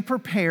know as you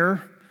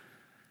prepare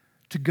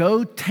to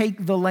go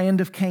take the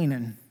land of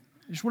Canaan,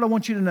 here's what I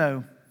want you to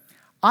know.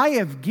 I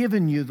have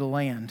given you the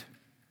land.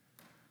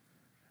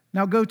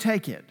 Now go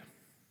take it.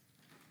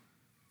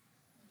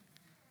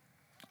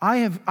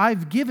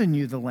 I've given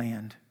you the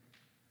land.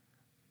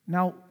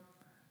 Now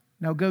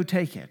go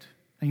take it.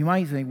 And you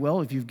might think,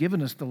 well, if you've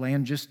given us the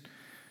land,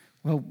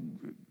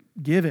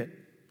 give it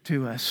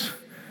to us.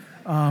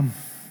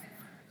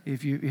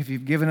 If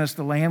you've given us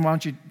the land, why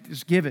don't you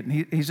just give it?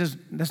 And he says,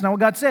 that's not what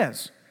God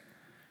says.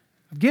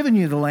 I've given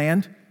you the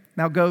land,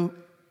 now go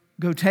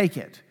take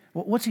it.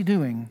 Well, what's he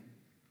doing?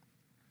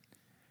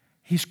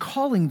 He's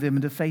calling them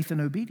into faith and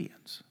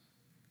obedience.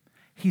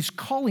 He's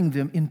calling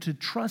them into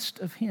trust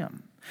of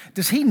him.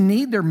 Does he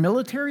need their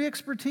military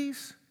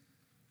expertise?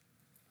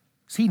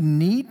 Does he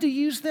need to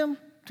use them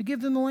to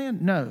give them the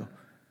land? No.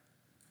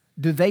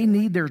 Do they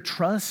need their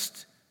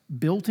trust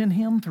built in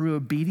him through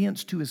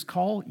obedience to his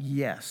call?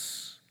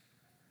 Yes.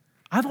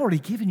 I've already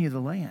given you the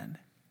land.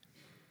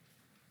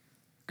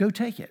 Go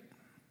take it.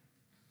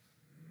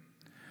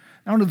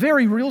 Now, in a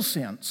very real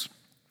sense,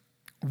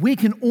 we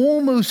can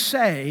almost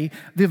say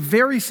the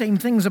very same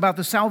things about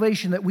the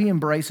salvation that we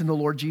embrace in the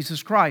Lord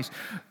Jesus Christ.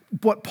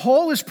 What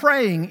Paul is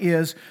praying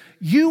is,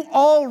 you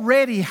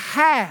already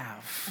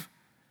have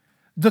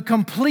the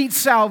complete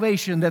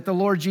salvation that the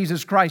Lord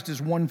Jesus Christ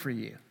has won for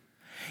you.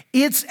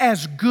 It's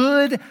as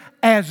good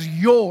as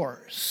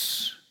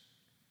yours.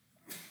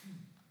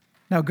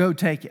 Now go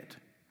take it.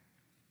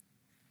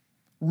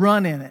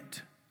 Run in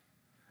it.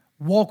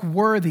 Walk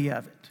worthy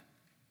of it.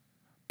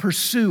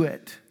 Pursue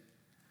it.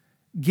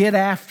 Get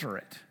after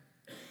it.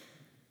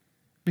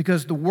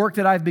 Because the work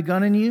that I've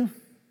begun in you,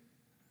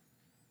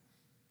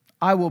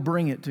 I will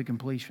bring it to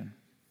completion.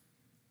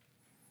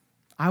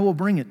 I will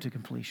bring it to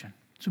completion.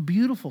 It's a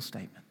beautiful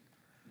statement.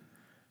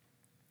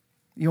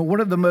 You know, one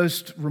of the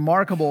most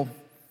remarkable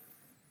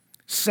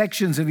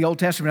sections in the Old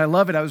Testament, I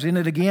love it. I was in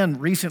it again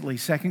recently,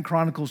 2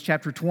 Chronicles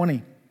chapter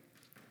 20.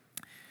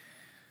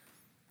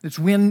 It's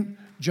when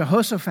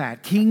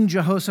Jehoshaphat, King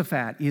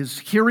Jehoshaphat, is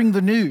hearing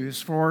the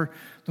news for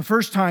the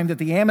first time that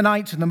the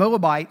Ammonites and the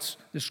Moabites,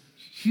 this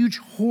huge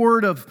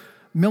horde of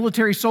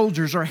military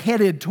soldiers, are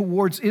headed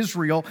towards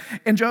Israel.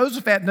 And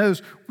Jehoshaphat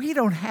knows, we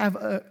don't have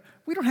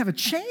a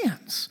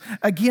chance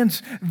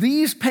against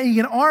these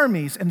pagan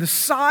armies, and the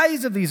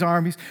size of these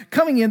armies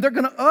coming in, they're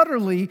going to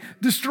utterly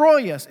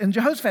destroy us. And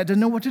Jehoshaphat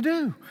doesn't know what to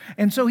do.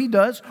 And so he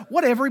does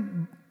what every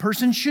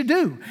person should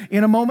do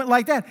in a moment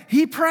like that.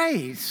 He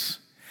prays.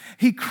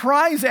 He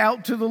cries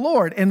out to the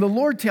Lord, and the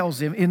Lord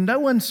tells him in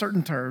no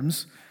uncertain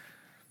terms,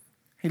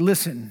 hey,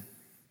 listen,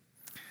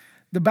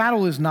 the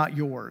battle is not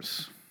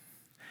yours.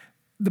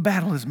 The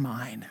battle is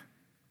mine.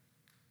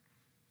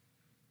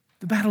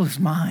 The battle is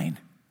mine.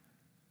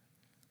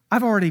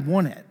 I've already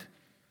won it.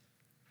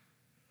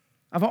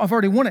 I've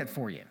already won it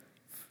for you.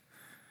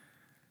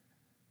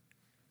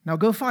 Now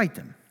go fight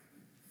them.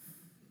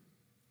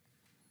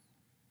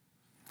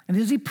 And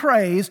as he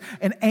prays,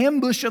 an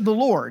ambush of the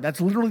Lord, that's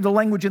literally the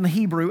language in the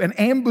Hebrew, an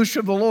ambush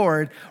of the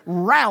Lord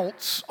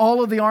routs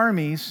all of the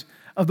armies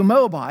of the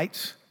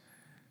Moabites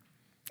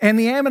and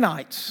the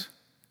Ammonites.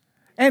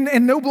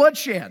 And no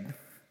bloodshed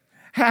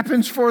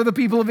happens for the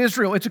people of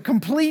Israel. It's a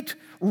complete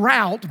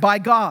rout by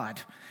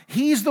God.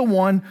 He's the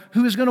one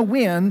who is going to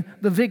win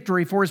the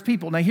victory for his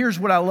people. Now, here's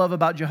what I love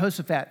about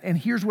Jehoshaphat, and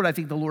here's what I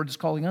think the Lord is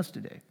calling us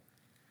to do.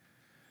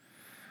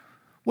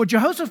 What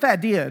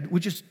Jehoshaphat did,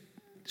 which is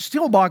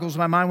still boggles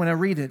my mind when I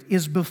read it,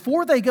 is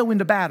before they go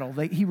into battle,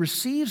 he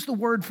receives the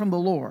word from the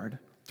Lord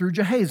through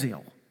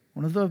Jehaziel,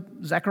 one of the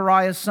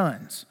Zechariah's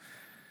sons.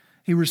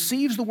 He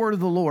receives the word of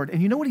the Lord,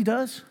 and you know what he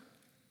does?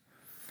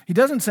 He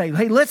doesn't say,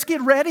 hey, let's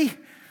get ready.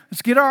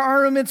 Let's get our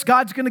armaments.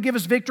 God's going to give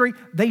us victory.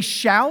 They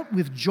shout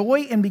with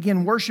joy and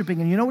begin worshiping.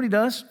 And you know what he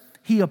does?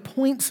 He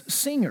appoints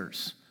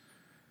singers,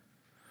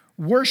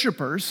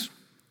 worshipers,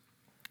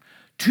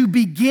 to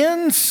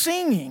begin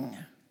singing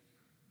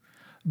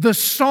the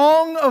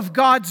song of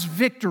God's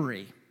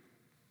victory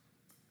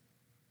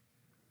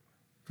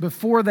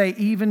before they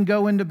even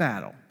go into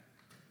battle.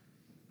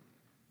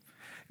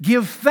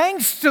 Give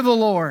thanks to the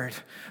Lord,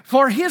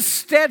 for his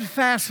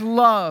steadfast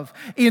love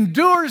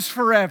endures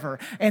forever,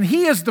 and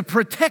he is the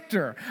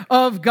protector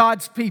of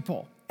God's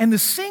people. And the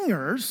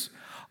singers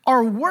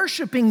are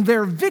worshiping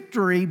their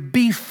victory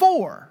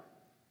before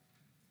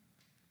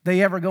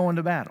they ever go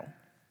into battle.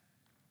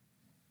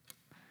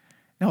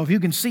 Now, if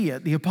you can see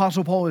it, the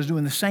Apostle Paul is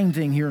doing the same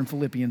thing here in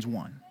Philippians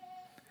 1.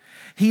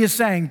 He is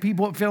saying,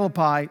 people at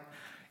Philippi,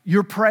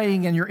 you're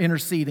praying and you're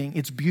interceding.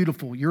 It's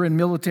beautiful. You're in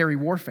military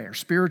warfare,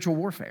 spiritual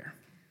warfare.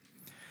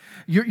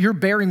 You're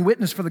bearing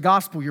witness for the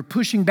gospel. You're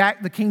pushing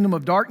back the kingdom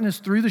of darkness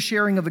through the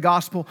sharing of the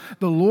gospel.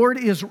 The Lord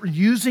is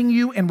using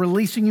you and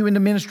releasing you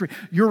into ministry.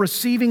 You're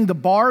receiving the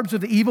barbs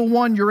of the evil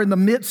one. You're in the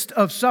midst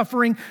of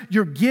suffering.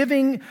 You're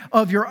giving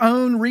of your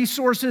own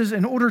resources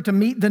in order to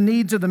meet the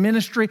needs of the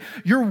ministry.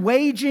 You're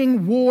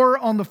waging war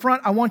on the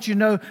front. I want you to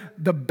know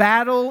the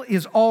battle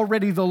is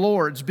already the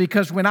Lord's,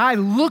 because when I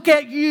look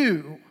at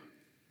you,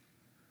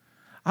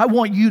 I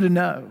want you to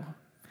know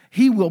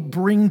he will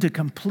bring to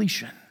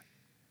completion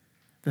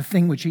the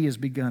thing which he has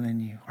begun in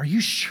you. Are you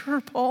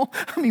sure, Paul?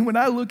 I mean, when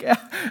I look out,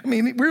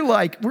 we're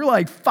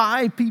like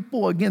 5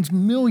 people against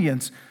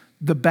millions.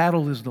 The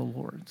battle is the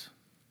Lord's.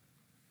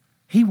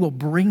 He will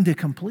bring to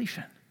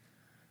completion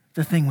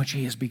the thing which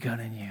he has begun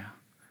in you.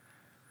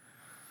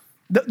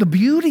 The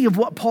beauty of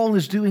what Paul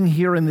is doing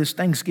here in this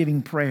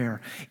Thanksgiving prayer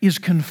is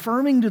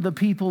confirming to the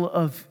people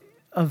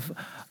of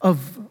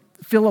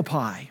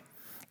Philippi,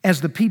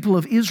 as the people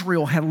of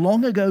Israel had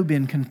long ago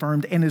been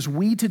confirmed, and as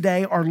we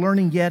today are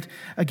learning yet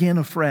again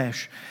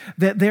afresh,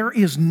 that there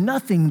is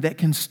nothing that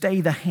can stay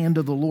the hand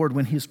of the Lord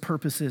when his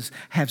purposes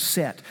have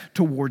set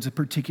towards a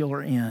particular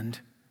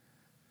end.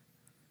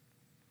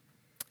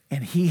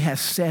 And he has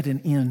set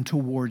an end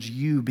towards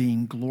you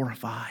being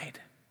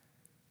glorified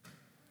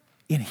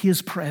in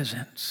his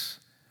presence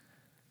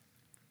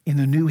in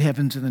the new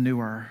heavens and the new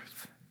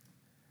earth.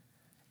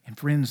 And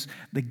friends,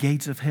 the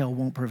gates of hell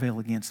won't prevail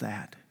against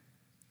that.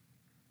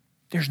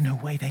 There's no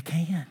way they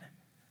can.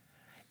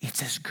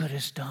 It's as good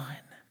as done.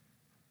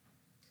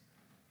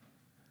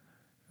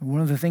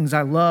 One of the things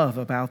I love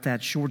about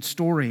that short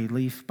story,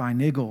 Leaf by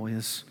Nigel,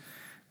 is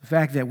the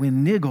fact that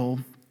when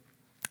Nigel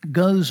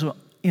goes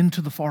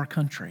into the far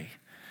country,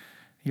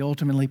 he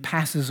ultimately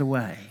passes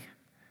away.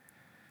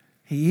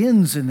 He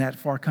ends in that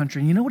far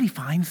country, and you know what he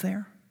finds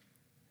there?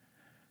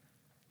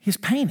 His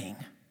painting.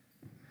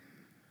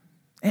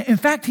 In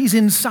fact, he's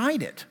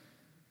inside it.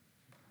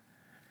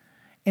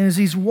 And as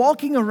he's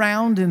walking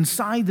around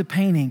inside the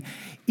painting,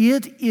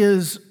 it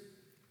is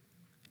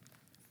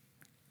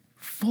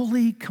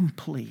fully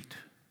complete.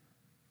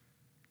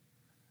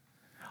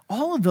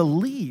 All of the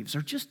leaves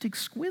are just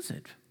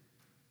exquisite.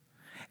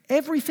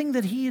 Everything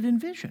that he had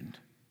envisioned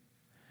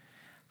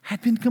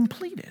had been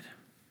completed.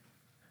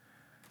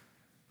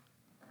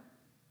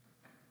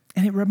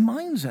 And it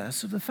reminds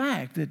us of the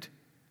fact that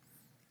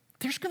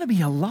there's going to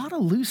be a lot of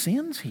loose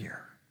ends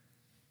here.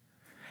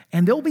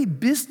 And there'll be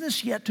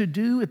business yet to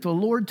do if the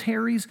Lord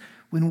tarries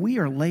when we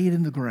are laid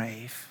in the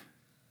grave.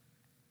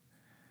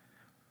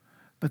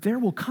 But there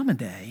will come a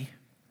day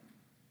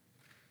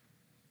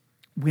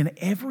when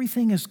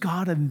everything as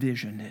God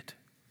envisioned it,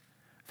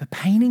 the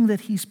painting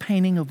that he's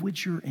painting of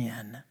which you're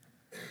in,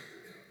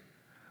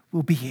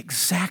 will be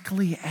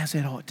exactly as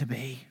it ought to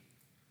be.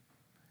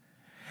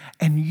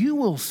 And you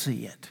will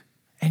see it,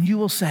 and you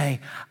will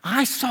say,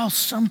 I saw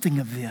something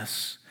of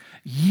this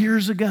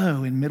years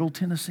ago in Middle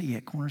Tennessee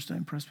at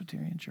Cornerstone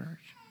Presbyterian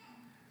Church.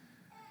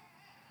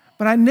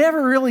 But I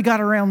never really got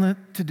around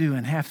to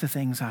doing half the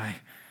things I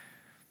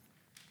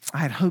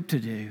had hoped to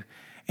do.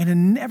 And it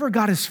never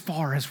got as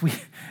far as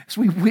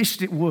we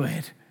wished it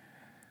would.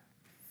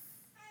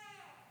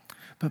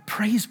 But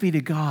praise be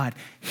to God,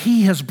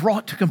 he has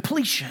brought to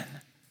completion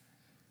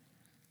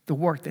the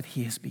work that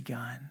he has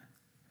begun.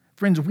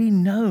 Friends, we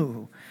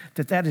know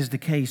that that is the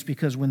case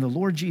because when the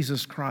Lord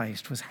Jesus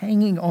Christ was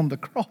hanging on the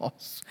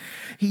cross,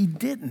 he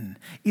didn't,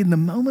 in the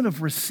moment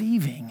of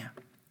receiving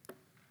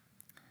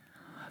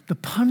the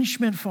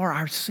punishment for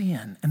our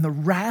sin and the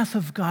wrath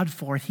of God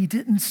for it, he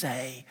didn't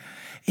say,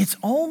 it's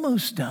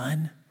almost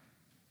done,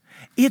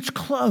 it's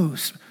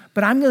close,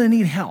 but I'm going to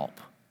need help.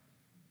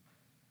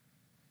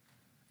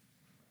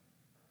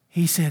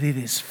 He said, it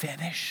is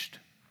finished.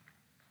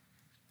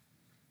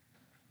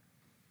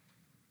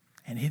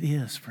 And it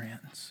is,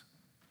 friends.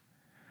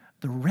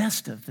 The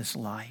rest of this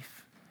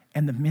life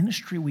and the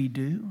ministry we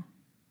do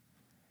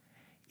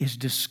is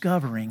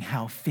discovering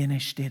how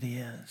finished it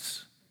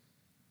is.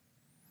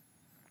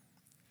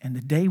 And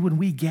the day when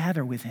we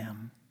gather with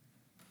him,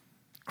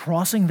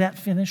 crossing that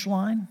finish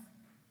line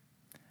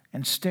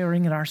and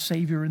staring at our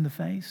Savior in the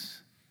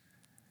face,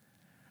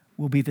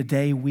 will be the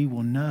day we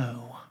will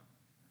know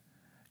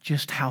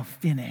just how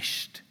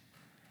finished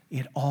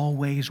it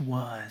always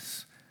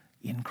was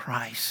in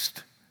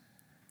Christ.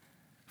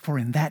 For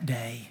in that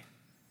day,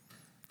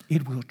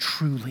 it will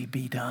truly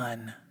be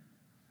done.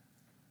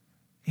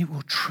 It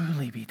will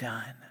truly be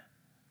done.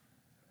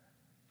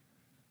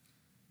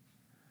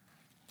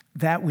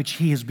 That which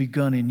he has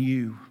begun in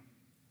you,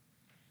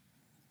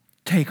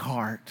 take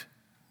heart.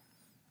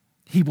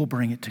 He will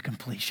bring it to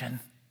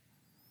completion.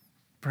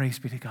 Praise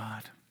be to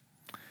God.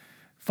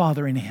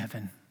 Father in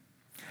heaven,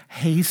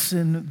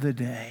 hasten the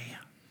day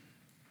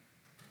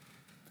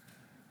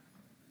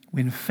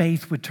when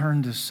faith would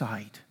turn to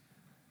sight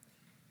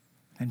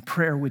and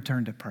prayer would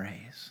turn to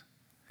praise.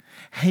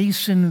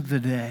 Hasten the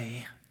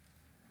day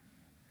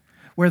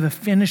where the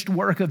finished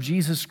work of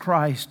Jesus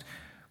Christ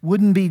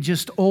wouldn't be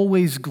just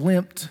always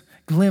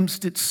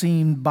glimpsed, it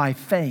seemed, by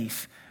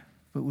faith,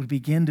 but would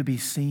begin to be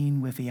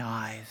seen with the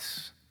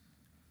eyes.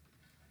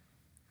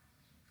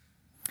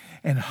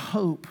 And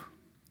hope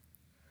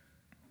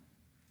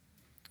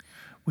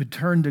would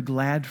turn to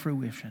glad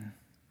fruition.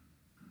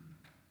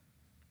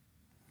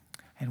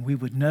 And we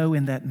would know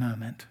in that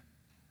moment,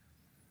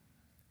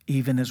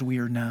 even as we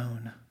are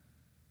known.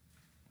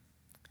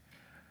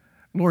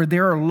 Lord,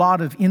 there are a lot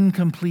of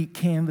incomplete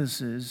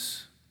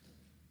canvases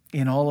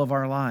in all of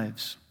our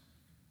lives.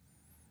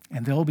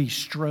 And there'll be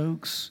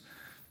strokes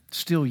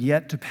still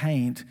yet to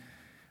paint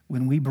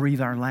when we breathe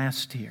our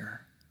last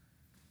tear.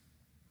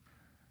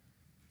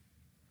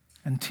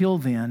 Until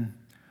then,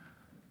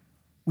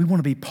 we want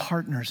to be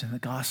partners in the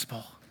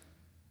gospel.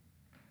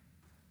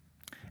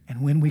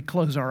 And when we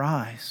close our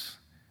eyes,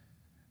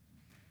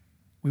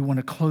 we want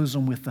to close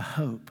them with the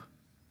hope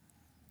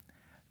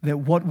that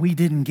what we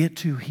didn't get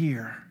to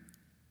here,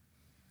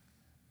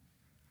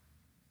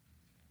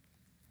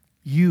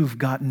 you've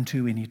gotten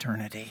to in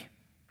eternity.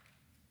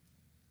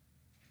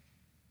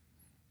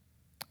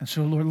 And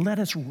so, Lord, let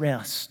us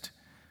rest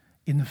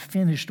in the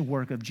finished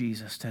work of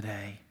Jesus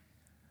today,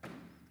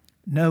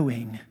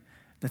 knowing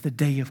that the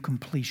day of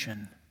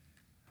completion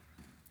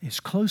is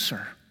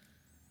closer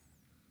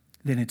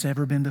than it's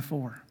ever been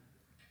before.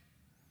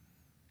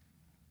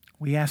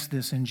 We ask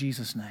this in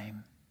Jesus'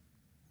 name.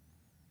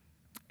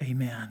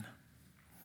 Amen.